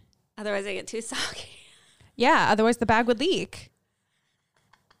in it. Otherwise they get too soggy. Yeah, otherwise the bag would leak.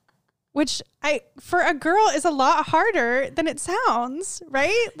 Which for a girl is a lot harder than it sounds,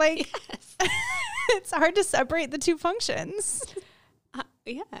 right? Like, yes. It's hard to separate the two functions.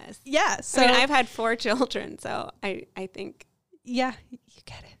 Yes. Yeah. So I mean, I've had 4 children, so I think. Yeah, you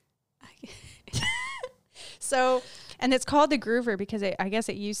get it. So, and it's called the Groover because I guess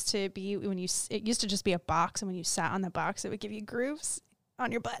it used to be it used to just be a box, and when you sat on the box, it would give you grooves on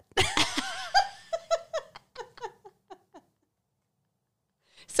your butt.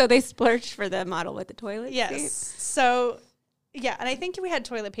 So they splurged for the model with the toilet seat? So, yeah, and I think we had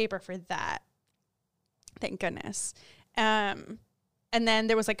toilet paper for that. Thank goodness. And then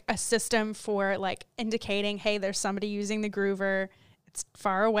there was like a system for like indicating, hey, there's somebody using the Groover. It's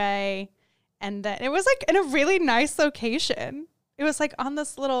far away. And then it was like in a really nice location. It was like on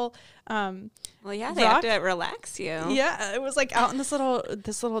this little well, yeah, they have to relax you. Yeah, it was like out in this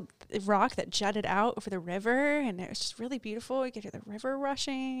little rock that jutted out over the river, and it was just really beautiful. You could hear the river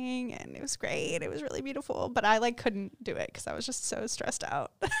rushing, and it was great. It was really beautiful, but I like couldn't do it because I was just so stressed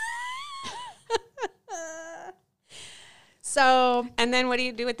out. So, and then what do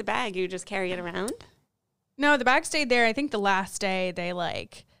you do with the bag? You just carry it around? No, the bag stayed there. I think the last day they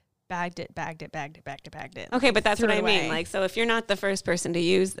like bagged it. Okay, but that's what I mean. Like, so if you're not the first person to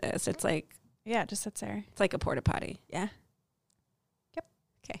use this, it's like, yeah, it just sits there. It's like a porta potty. Yeah. Yep.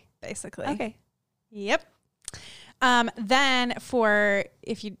 Okay. Basically. Okay. Yep. Then for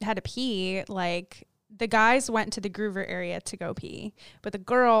if you had to pee, like the guys went to the Groover area to go pee, but the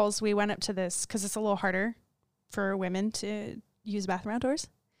girls, we went up to this because it's a little harder for women to use the bathroom outdoors.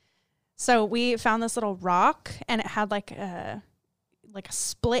 So we found this little rock, and it had like a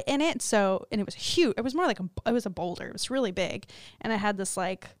split in it. So, and it was huge. It was more like it was a boulder. It was really big. And it had this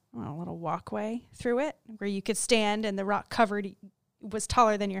like, I don't know, little walkway through it where you could stand, and the rock covered was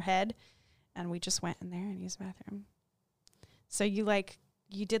taller than your head. And we just went in there and used the bathroom. So you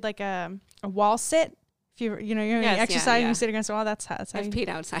did like a wall sit. If you're exercising, you sit against a wall. That's how I've peed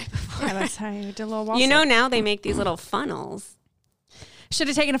outside before. Yeah, that's how you did a little wall sit. You know, now they make these little funnels. Should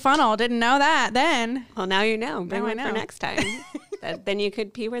have taken a funnel. Didn't know that then. Well, now you know. Bring one for next time. Then you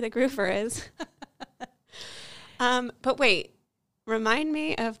could pee where the Groover is. But wait, remind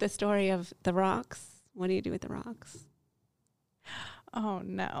me of the story of the rocks. What do you do with the rocks? Oh,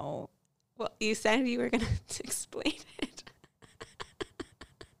 no. Well, you said you were going to explain it.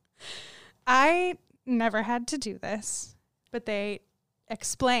 I never had to do this, but they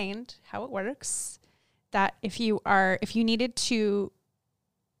explained how it works, that if you needed to,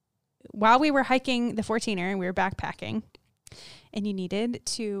 while we were hiking the 14er and we were backpacking, and you needed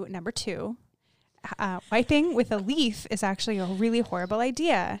to, number 2, wiping with a leaf is actually a really horrible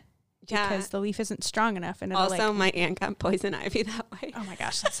idea because the leaf isn't strong enough. And also, my aunt got poison ivy that way. Oh my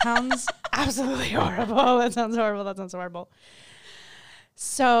gosh, that sounds absolutely horrible. That sounds horrible.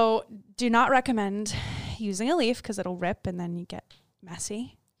 So do not recommend using a leaf because it'll rip and then you get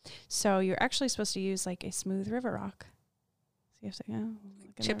messy. So you're actually supposed to use like a smooth river rock. So you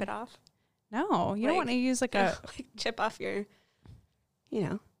have to chip it off. No, you don't want to use like a like chip off your,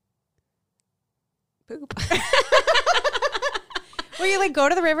 poop. Well, you like go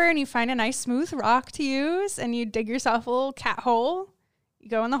to the river and you find a nice smooth rock to use and you dig yourself a little cat hole. You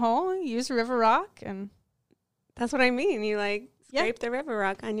go in the hole, you use a river rock, and that's what I mean. You like scrape the river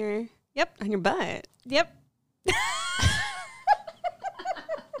rock on your on your butt. Yep.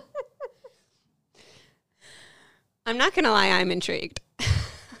 I'm not gonna lie, I'm intrigued.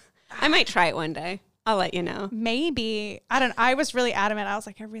 I might try it one day. I'll let you know. Maybe. I was really adamant. I was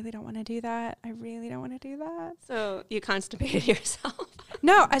like, I really don't want to do that. So you constipated yourself?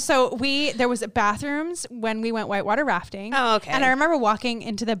 No. So there was bathrooms when we went whitewater rafting. Oh, okay. And I remember walking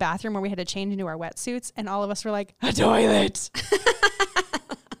into the bathroom where we had to change into our wetsuits and all of us were like, a toilet.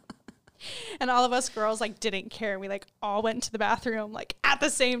 And all of us girls like didn't care. We like all went to the bathroom like at the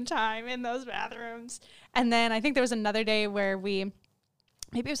same time in those bathrooms. And then I think there was another day where maybe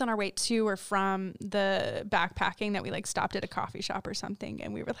it was on our way to or from the backpacking that we like stopped at a coffee shop or something.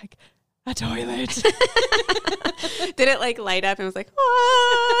 And we were like, a toilet. Did it like light up and was like,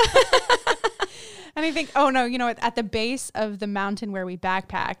 ah. And I think, at the base of the mountain where we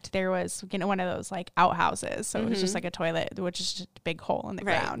backpacked, there was, one of those like outhouses. So it was just like a toilet, which is just a big hole in the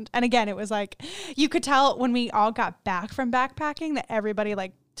ground. And again, it was like, you could tell when we all got back from backpacking that everybody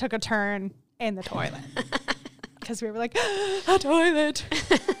like took a turn in the toilet. Because we were like, a toilet.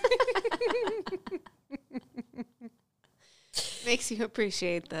 Makes you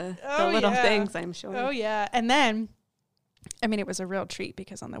appreciate the little things, I'm sure. Oh, yeah. And then, it was a real treat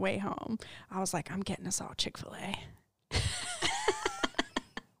because on the way home, I was like, I'm getting us all Chick-fil-A.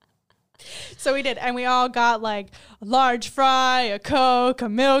 So we did. And we all got like a large fry, a Coke, a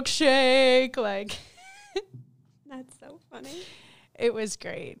milkshake. Like, that's so funny. It was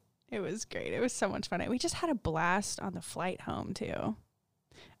great. It was so much fun. We just had a blast on the flight home too.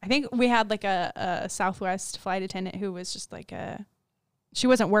 I think we had like a Southwest flight attendant who was just like she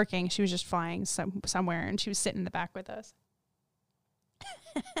wasn't working. She was just flying somewhere and she was sitting in the back with us.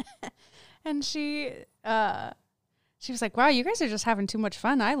 And she was like, wow, you guys are just having too much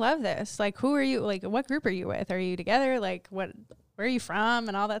fun. I love this. Like, who are you? Like, what group are you with? Are you together? Like, where are you from?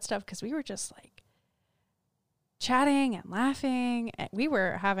 And all that stuff. Cause we were just like chatting and laughing. And we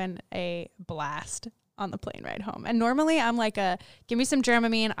were having a blast on the plane ride home. And normally I'm like give me some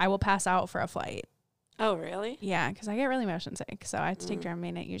Dramamine. I will pass out for a flight. Oh, really? Yeah. Cause I get really motion sick. So I have to take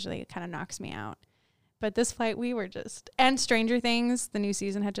Dramamine. It usually kind of knocks me out. But this flight, we were and Stranger Things, the new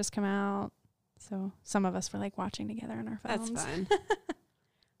season had just come out. So some of us were like watching together on our phones. That's fun.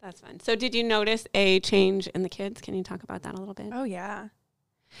 That's fun. So did you notice a change in the kids? Can you talk about that a little bit? Oh, yeah.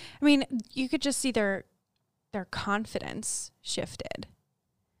 You could just see their confidence shifted.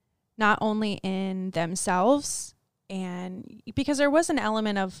 Not only in themselves, and because there was an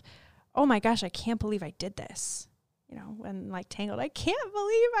element of, oh my gosh, I can't believe I did this. When like Tangled, I can't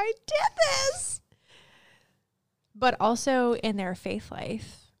believe I did this. But also in their faith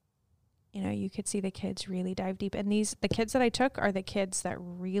life, you could see the kids really dive deep. And the kids that I took are the kids that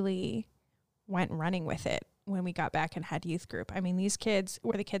really went running with it when we got back and had youth group. These kids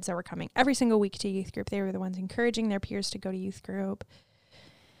were the kids that were coming every single week to youth group. They were the ones encouraging their peers to go to youth group,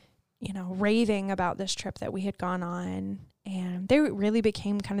 raving about this trip that we had gone on. And they really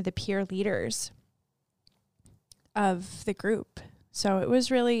became kind of the peer leaders of the group. So it was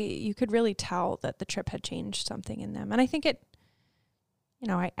you could really tell that the trip had changed something in them. And I think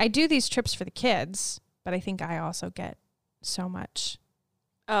I do these trips for the kids, but I think I also get so much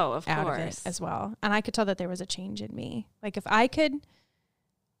of it as well. And I could tell that there was a change in me. Like if I could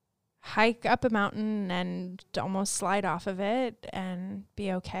hike up a mountain and almost slide off of it and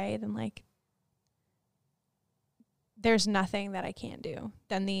be okay, then like there's nothing that I can't do.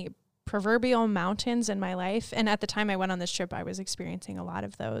 Then the proverbial mountains in my life. And at the time I went on this trip, I was experiencing a lot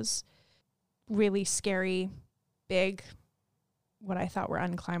of those really scary, big, what I thought were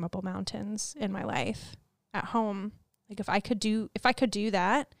unclimbable mountains in my life at home. Like if I could do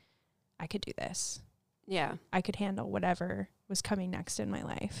that, I could do this. Yeah. I could handle whatever was coming next in my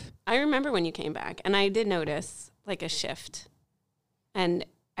life. I remember when you came back and I did notice like a shift And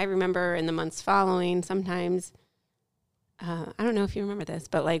I remember in the months following, sometimes, I don't know if you remember this,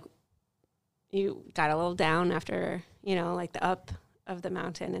 but like you got a little down after, like the up of the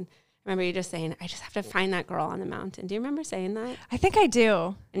mountain. And I remember you just saying, I just have to find that girl on the mountain. Do you remember saying that? I think I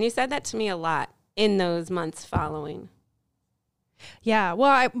do. And you said that to me a lot in those months following. Yeah.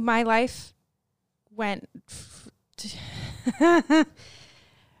 Well, my life went It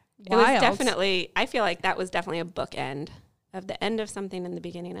was definitely, I feel like that was definitely a bookend of the end of something and the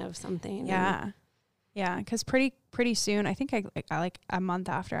beginning of something. Yeah. Yeah. Because pretty soon, I think I like a month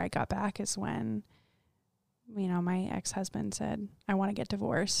after I got back is when, my ex-husband said, I want to get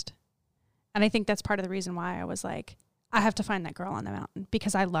divorced. And I think that's part of the reason why I was like, I have to find that girl on the mountain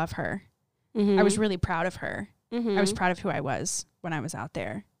because I love her. Mm-hmm. I was really proud of her. Mm-hmm. I was proud of who I was when I was out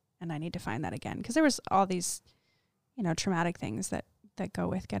there. And I need to find that again. Because there was all these, traumatic things that go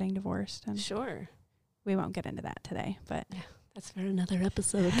with getting divorced. And sure. We won't get into that today. But yeah, that's for another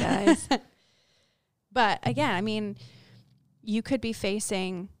episode, guys. But again, you could be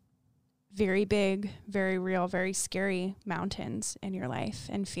facing very big, very real, very scary mountains in your life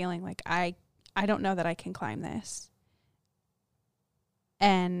and feeling like, I don't know that I can climb this.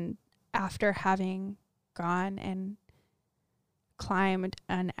 And after having gone and climbed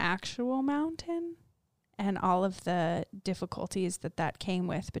an actual mountain and all of the difficulties that came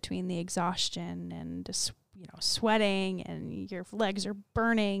with between the exhaustion and just, sweating and your legs are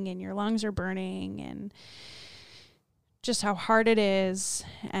burning and your lungs are burning and just how hard it is,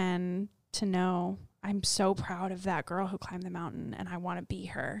 and to know I'm so proud of that girl who climbed the mountain and I want to be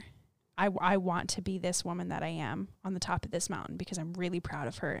her. I want to be this woman that I am on the top of this mountain because I'm really proud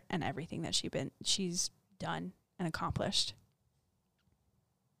of her and everything that she's done and accomplished.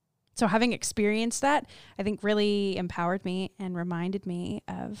 So having experienced that, I think really empowered me and reminded me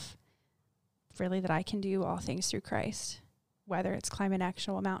of really that I can do all things through Christ, whether it's climbing an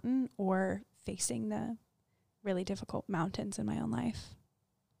actual mountain or facing the really difficult mountains in my own life.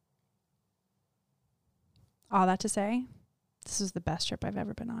 All that to say, this is the best trip I've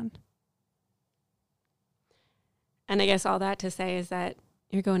ever been on. And I guess all that to say is that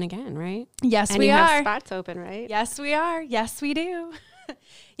you're going again, right? Yes, and we you are. Have spots open, right? Yes, we are. Yes, we do.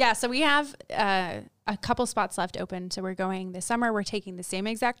 Yeah, so we have a couple spots left open. So we're going this summer. We're taking the same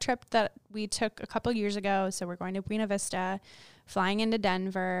exact trip that we took a couple years ago. So we're going to Buena Vista, flying into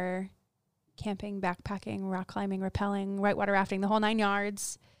Denver, camping, backpacking, rock climbing, rappelling, whitewater rafting, the whole 9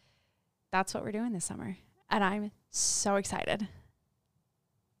 yards. That's what we're doing this summer. And I'm so excited.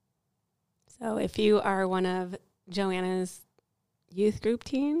 So if you are one of Joanna's youth group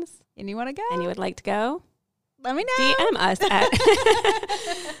teens and you want to go and you would like to go, let me know. DM us at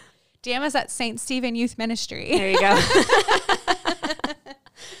DM us at St. Stephen Youth Ministry. There you go.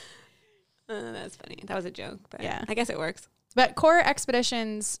 That's funny. That was a joke, but yeah, I guess it works. But Core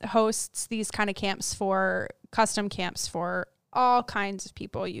Expeditions hosts these kind of camps custom camps for all kinds of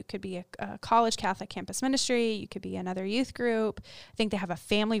people. You could be a college Catholic campus ministry. You could be another youth group. I think they have a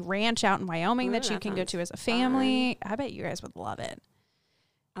family ranch out in Wyoming that you can go to as a family. Fun. I bet you guys would love it.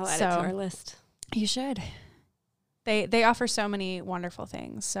 I'll add it to our list. You should. They offer so many wonderful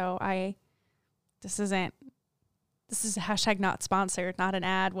things. So this is hashtag not sponsored, not an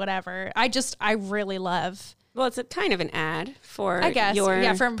ad, whatever. I really love. Well, it's a kind of an ad for, I guess,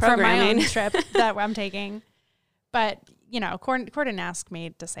 for my own trip that I'm taking. But, Core didn't ask me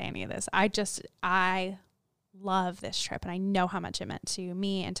to say any of this. I love this trip, and I know how much it meant to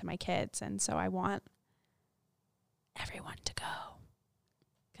me and to my kids. And so I want everyone to go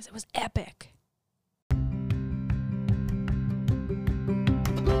because it was epic.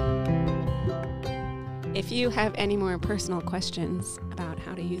 If you have any more personal questions about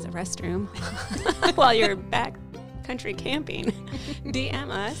how to use a restroom while you're backcountry camping, DM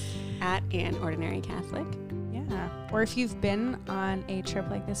us at An Ordinary Catholic. Yeah. Or if you've been on a trip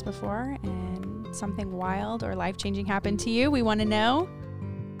like this before and something wild or life-changing happened to you, we want to know.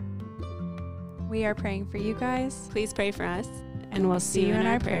 We are praying for you guys. Please pray for us, and we'll see you in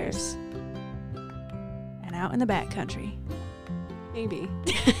our prayers. And out in the backcountry. Maybe.